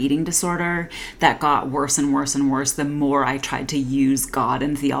fueling my eating disorder that got worse and worse and worse the more I tried to use God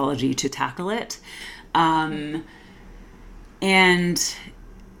and theology to tackle it. And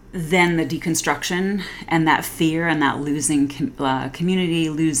then the deconstruction and that fear and that losing community,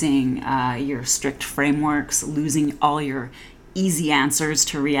 losing your strict frameworks, losing all your easy answers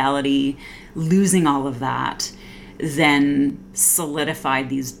to reality, losing all of that, then solidified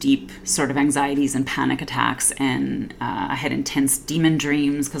these deep sort of anxieties and panic attacks. And I had intense demon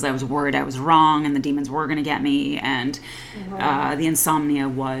dreams because I was worried I was wrong and the demons were going to get me. And the insomnia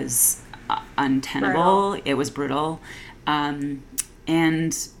was untenable. Brutal. It was brutal. And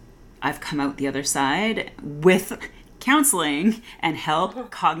I've come out the other side with counseling and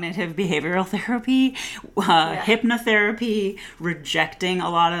help, cognitive behavioral therapy, hypnotherapy, rejecting a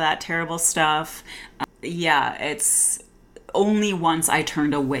lot of that terrible stuff. It's only once I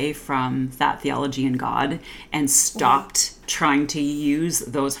turned away from that theology and God and stopped trying to use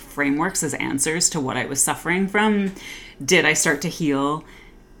those frameworks as answers to what I was suffering from did I start to heal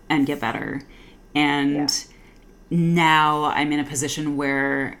and get better. And now I'm in a position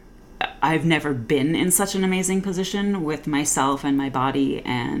where I've never been in such an amazing position with myself and my body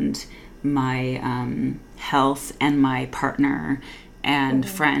and my health and my partner and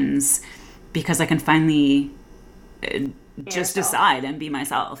friends, because I can finally just decide and be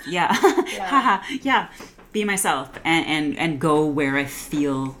myself. Be myself and go where I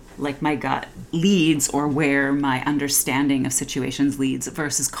feel like my gut leads or where my understanding of situations leads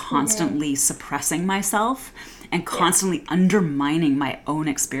versus constantly suppressing myself and constantly undermining my own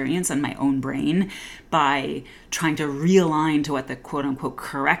experience and my own brain by trying to realign to what the quote-unquote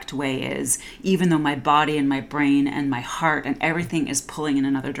correct way is, even though my body and my brain and my heart and everything is pulling in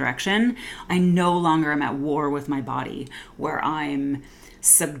another direction. I no longer am at war with my body, where I'm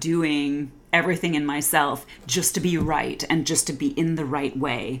subduing everything in myself just to be right and just to be in the right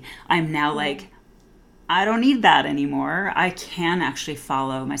way. I'm now like, I don't need that anymore. I can actually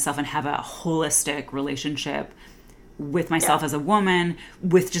follow myself and have a holistic relationship with myself as a woman,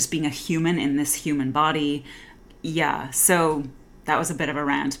 with just being a human in this human body. So that was a bit of a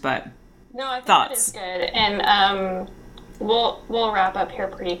rant, but no, I think thoughts. That is good. And we'll wrap up here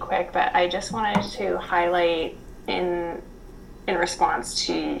pretty quick, but I just wanted to highlight in response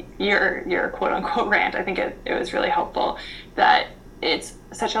to your quote unquote rant, I think it was really helpful that it's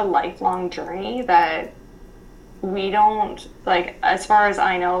such a lifelong journey that we don't, like, as far as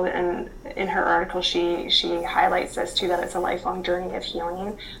I know, and in her article she highlights this too, that it's a lifelong journey of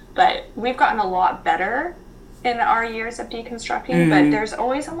healing, but we've gotten a lot better in our years of deconstructing, but there's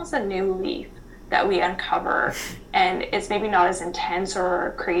always almost a new leaf that we uncover, and it's maybe not as intense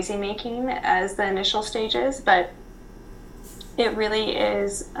or crazy making as the initial stages, but it really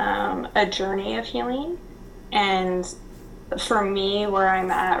is a journey of healing. And for me, where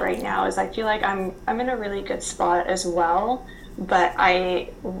I'm at right now is I feel like I'm in a really good spot as well, but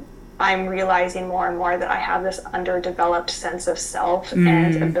I'm realizing more and more that I have this underdeveloped sense of self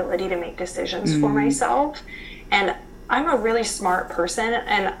and ability to make decisions for myself. And I'm a really smart person,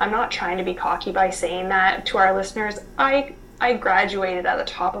 and I'm not trying to be cocky by saying that to our listeners. I graduated at the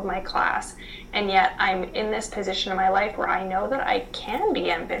top of my class, and yet I'm in this position in my life where I know that I can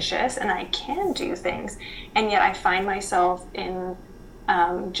be ambitious and I can do things, and yet I find myself in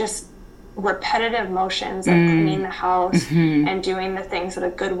just repetitive motions of cleaning the house and doing the things that a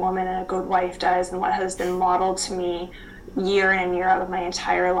good woman and a good wife does, and what has been modeled to me year in and year out of my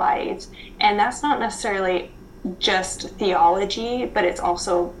entire life. And that's not necessarily just theology, but it's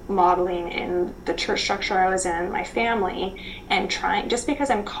also modeling in the church structure I was in, my family, and trying, just because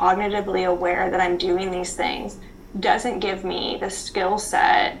I'm cognitively aware that I'm doing these things doesn't give me the skill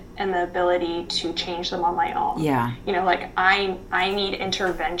set and the ability to change them on my own. Yeah. You know, like I need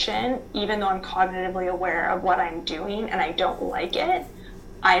intervention, even though I'm cognitively aware of what I'm doing and I don't like it.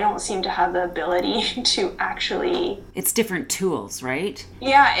 I don't seem to have the ability to actually... It's different tools, right?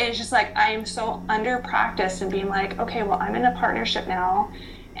 Yeah, it's just like I'm so under practiced and being like, okay, well, I'm in a partnership now,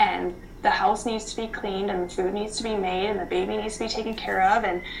 and the house needs to be cleaned, and the food needs to be made, and the baby needs to be taken care of,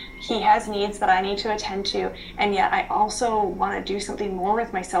 and he has needs that I need to attend to, and yet I also want to do something more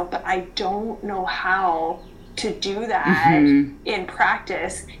with myself, but I don't know how to do that in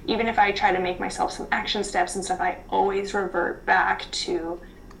practice. Even if I try to make myself some action steps and stuff, I always revert back to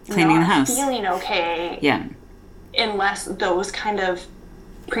cleaning the house, feeling okay, unless those kind of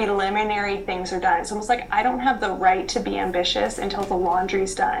preliminary things are done. It's almost like I don't have the right to be ambitious until the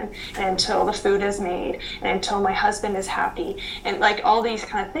laundry's done, and until the food is made, and until my husband is happy, and like all these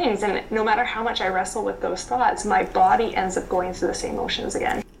kind of things. And no matter how much I wrestle with those thoughts, my body ends up going through the same motions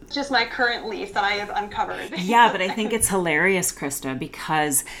again. It's just my current leaf that I have uncovered. Yeah, but I think it's hilarious, Krista,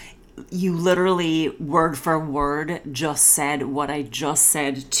 because you literally word for word just said what I just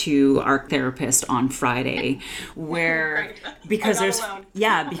said to our therapist on Friday, where because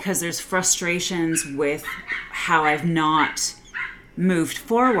there's frustrations with how I've not moved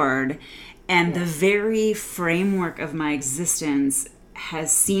forward, and the very framework of my existence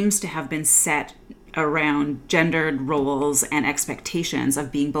seems to have been set around gendered roles and expectations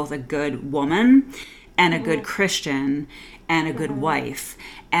of being both a good woman and a good Christian and a good wife.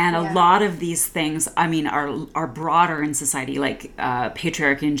 And a lot of these things, I mean, are broader in society, like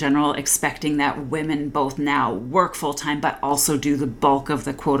patriarchy in general, expecting that women both now work full-time, but also do the bulk of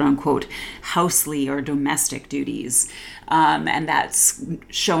the quote-unquote housely or domestic duties. And that's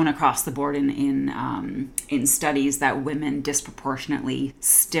shown across the board in studies that women disproportionately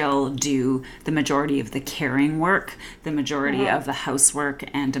still do the majority of the caring work, the majority of the housework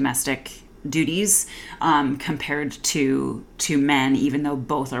and domestic duties compared to men, even though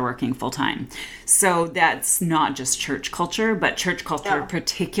both are working full-time. So that's not just church culture, but church culture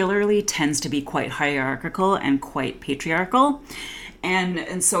particularly tends to be quite hierarchical and quite patriarchal.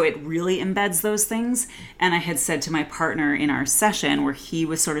 And so it really embeds those things. And I had said to my partner in our session, where he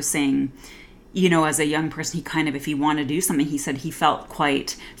was sort of saying, you know, as a young person, he kind of, if he wanted to do something, he said he felt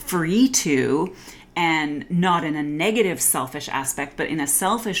quite free to, and not in a negative selfish aspect, but in a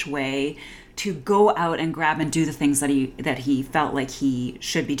selfish way, to go out and grab and do the things that he felt like he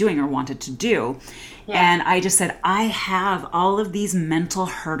should be doing or wanted to do. And I just said, I have all of these mental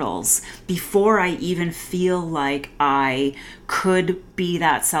hurdles before I even feel like I could be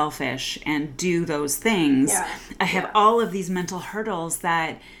that selfish and do those things. I have all of these mental hurdles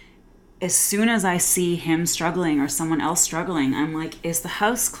that as soon as I see him struggling or someone else struggling, I'm like, is the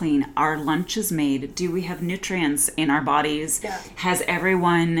house clean? Are lunches made? Do we have nutrients in our bodies? Has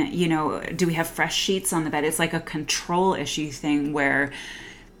everyone, you know, do we have fresh sheets on the bed? It's like a control issue thing where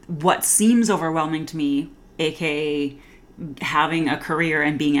what seems overwhelming to me, aka having a career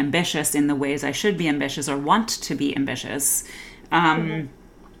and being ambitious in the ways I should be ambitious or want to be ambitious,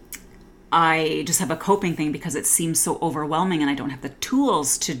 I just have a coping thing because it seems so overwhelming and I don't have the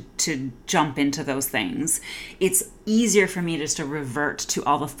tools to jump into those things. It's easier for me just to revert to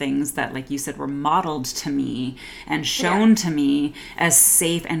all the things that, like you said, were modeled to me and shown to me as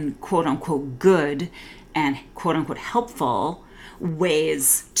safe and quote unquote good and quote unquote helpful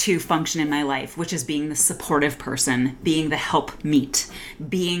ways to function in my life, which is being the supportive person, being the help meet,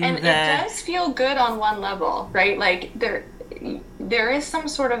 being and it does feel good on one level, right? Like there is some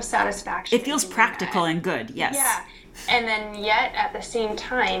sort of satisfaction. It feels practical and good, yes. Yeah. And then yet at the same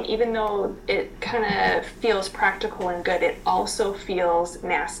time, even though it kind of feels practical and good, it also feels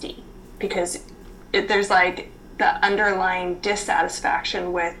nasty because there's like the underlying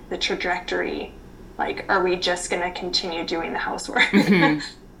dissatisfaction with the trajectory. Like, are we just going to continue doing the housework? You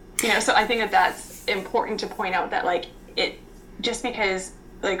know, so I think that's important to point out that like it, just because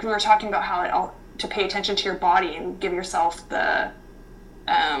like we were talking about how it all, to pay attention to your body and give yourself the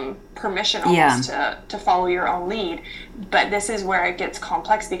permission almost to follow your own lead. But this is where it gets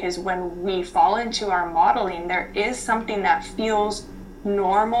complex, because when we fall into our modeling, there is something that feels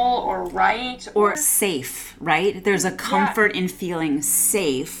normal or right or safe, right? There's a comfort in feeling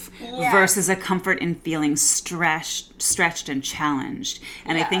safe versus a comfort in feeling stretched and challenged.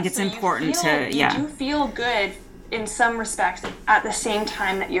 And I think it's important you do feel good in some respects at the same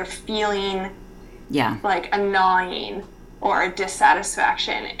time that you're feeling like a gnawing or a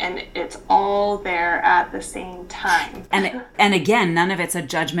dissatisfaction, and it's all there at the same time. And again, none of it's a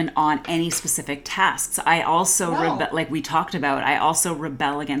judgment on any specific tasks. I also, like we talked about, I also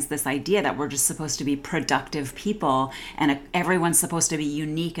rebel against this idea that we're just supposed to be productive people, and everyone's supposed to be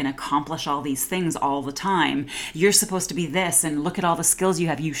unique and accomplish all these things all the time. You're supposed to be this, and look at all the skills you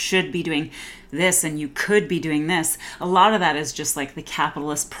have. You should be doing this, and you could be doing this. A lot of that is just like the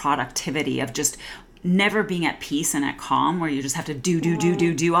capitalist productivity of just never being at peace and at calm, where you just have to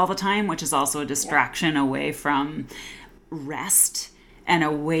do all the time, which is also a distraction away from rest and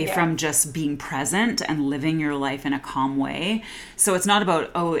away from just being present and living your life in a calm way. So it's not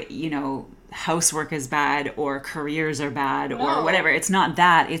about, housework is bad or careers are bad or whatever. It's not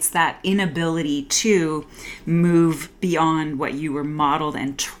that. It's that inability to move beyond what you were modeled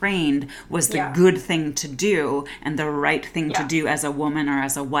and trained was the good thing to do and the right thing to do as a woman or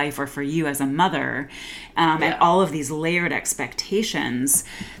as a wife or for you as a mother. And all of these layered expectations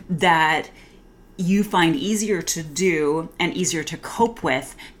that you find easier to do and easier to cope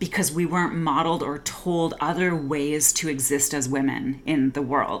with because we weren't modeled or told other ways to exist as women in the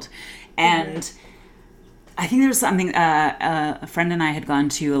world. And I think there was something, a friend and I had gone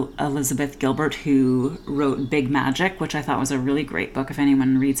to Elizabeth Gilbert, who wrote Big Magic, which I thought was a really great book if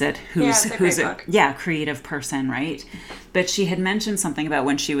anyone reads it, who's a creative person, right? But she had mentioned something about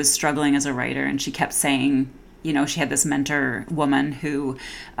when she was struggling as a writer, and she kept saying, she had this mentor woman who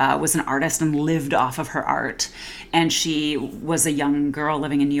was an artist and lived off of her art. And she was a young girl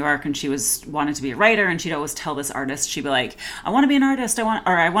living in New York, and she wanted to be a writer. And she'd always tell this artist, she'd be like, I want to be an artist. I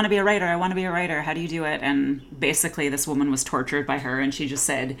want to be a writer. I want to be a writer. How do you do it? And basically this woman was tortured by her. And she just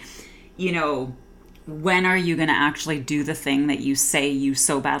said, when are you going to actually do the thing that you say you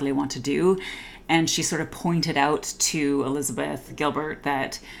so badly want to do? And she sort of pointed out to Elizabeth Gilbert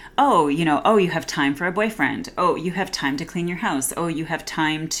that, you have time for a boyfriend. Oh, you have time to clean your house. Oh, you have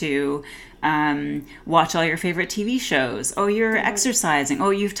time to watch all your favorite TV shows. Oh, you're exercising.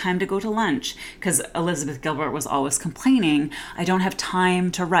 Oh, you have time to go to lunch. Because Elizabeth Gilbert was always complaining, I don't have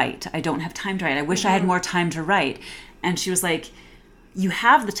time to write. I don't have time to write. I wish I had more time to write. And she was like, you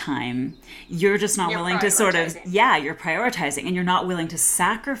have the time, you're just not willing to you're prioritizing, and you're not willing to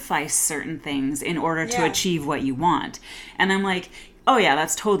sacrifice certain things in order to achieve what you want. And I'm like, oh yeah,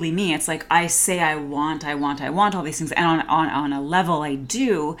 that's totally me. It's like, I say I want all these things, and on a level I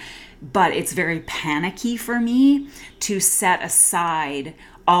do, but it's very panicky for me to set aside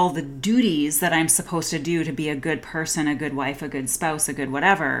all the duties that I'm supposed to do to be a good person, a good wife, a good spouse, a good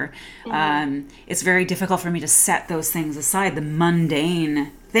whatever. It's very difficult for me to set those things aside, the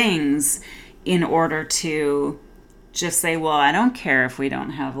mundane things, in order to just say, well, I don't care if we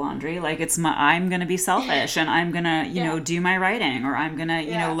don't have laundry. Like, I'm going to be selfish, and I'm going to, do my writing, or I'm going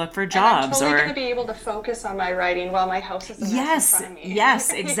to, look for jobs. And I'm totally going to be able to focus on my writing while my house is a mess in front of me.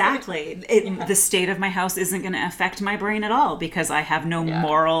 Yes, exactly. The state of my house isn't going to affect my brain at all because I have no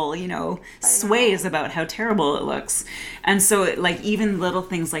moral, sways about how terrible it looks. And so, like, even little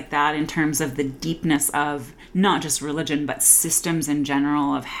things like that in terms of the deepness of not just religion, but systems in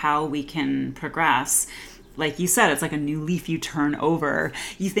general of how we can progress. Like you said, it's like a new leaf you turn over.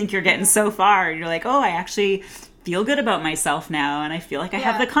 You think you're getting so far, and you're like, oh, I actually feel good about myself now, and I feel like I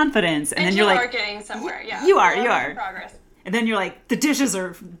have the confidence. And then you're like, you are getting somewhere. Yeah, you are. Progress. And then you're like, the dishes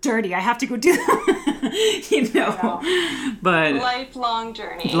are dirty. I have to go do them. But lifelong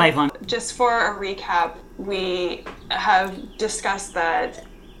journey. Lifelong. Just for a recap, we have discussed that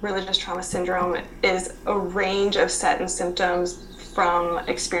religious trauma syndrome is a range of set and symptoms from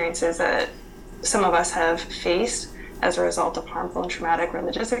experiences that some of us have faced as a result of harmful and traumatic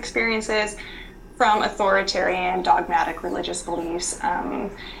religious experiences, from authoritarian, dogmatic religious beliefs. And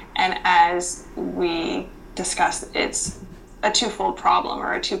as we discussed, it's a twofold problem,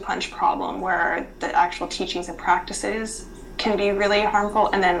 or a two-punch problem, where the actual teachings and practices can be really harmful,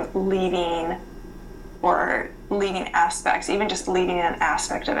 and then leaving aspects, even just leaving an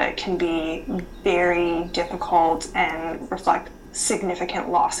aspect of it, can be very difficult and reflect significant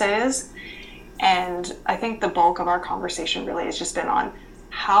losses. And I think the bulk of our conversation really has just been on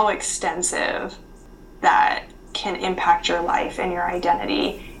how extensive that can impact your life and your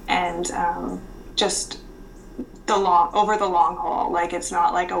identity, and just over the long haul. Like, it's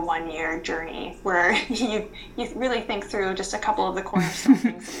not like a 1 year journey where you really think through just a couple of the cornerstone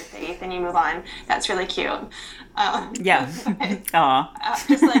things of your faith and you move on. That's really cute. Yeah.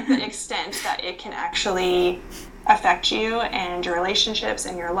 Just like the extent that it can actually affect you and your relationships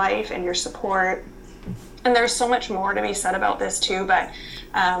and your life and your support. And there's so much more to be said about this too, but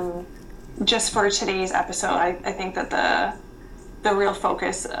just for today's episode, I think that the real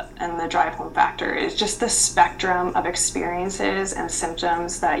focus and the drive home factor is just the spectrum of experiences and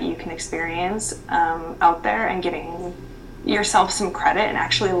symptoms that you can experience out there, and giving yourself some credit and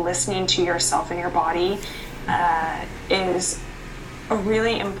actually listening to yourself and your body is a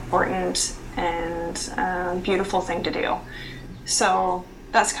really important and beautiful thing to do. So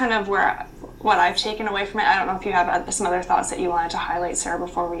that's kind of what I've taken away from it. I don't know if you have some other thoughts that you wanted to highlight, Sarah,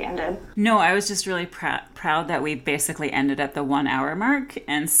 before we ended. No, I was just really proud that we basically ended at the 1 hour mark.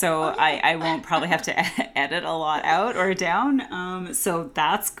 And so I won't probably have to edit a lot out or down. So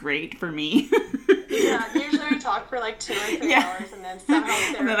that's great for me. Yeah, usually we talk for like 2 or 3 hours and then somehow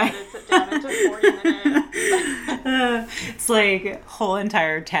Sarah edits it down into 40 minutes. It's like whole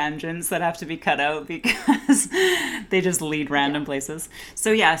entire tangents that have to be cut out because they just lead random places.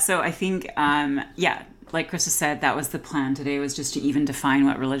 So I think, like Krista said, that was the plan today, was just to even define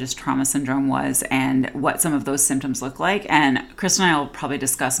what religious trauma syndrome was and what some of those symptoms look like. And Krista and I will probably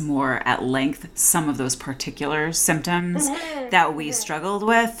discuss more at length some of those particular symptoms that we struggled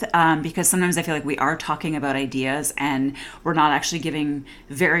with, because sometimes I feel like we are talking about ideas and we're not actually giving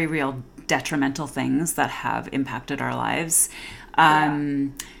very real detrimental things that have impacted our lives.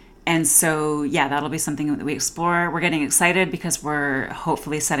 And so, that'll be something that we explore. We're getting excited because we're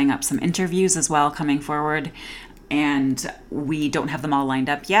hopefully setting up some interviews as well coming forward. And we don't have them all lined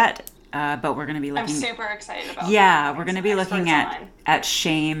up yet, but we're going to be looking... I'm super excited about we're going to be looking at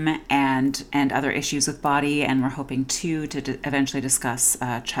shame and other issues with body. And we're hoping, to eventually discuss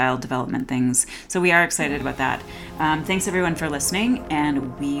child development things. So we are excited about that. Thanks, everyone, for listening.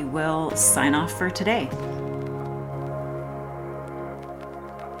 And we will sign off for today.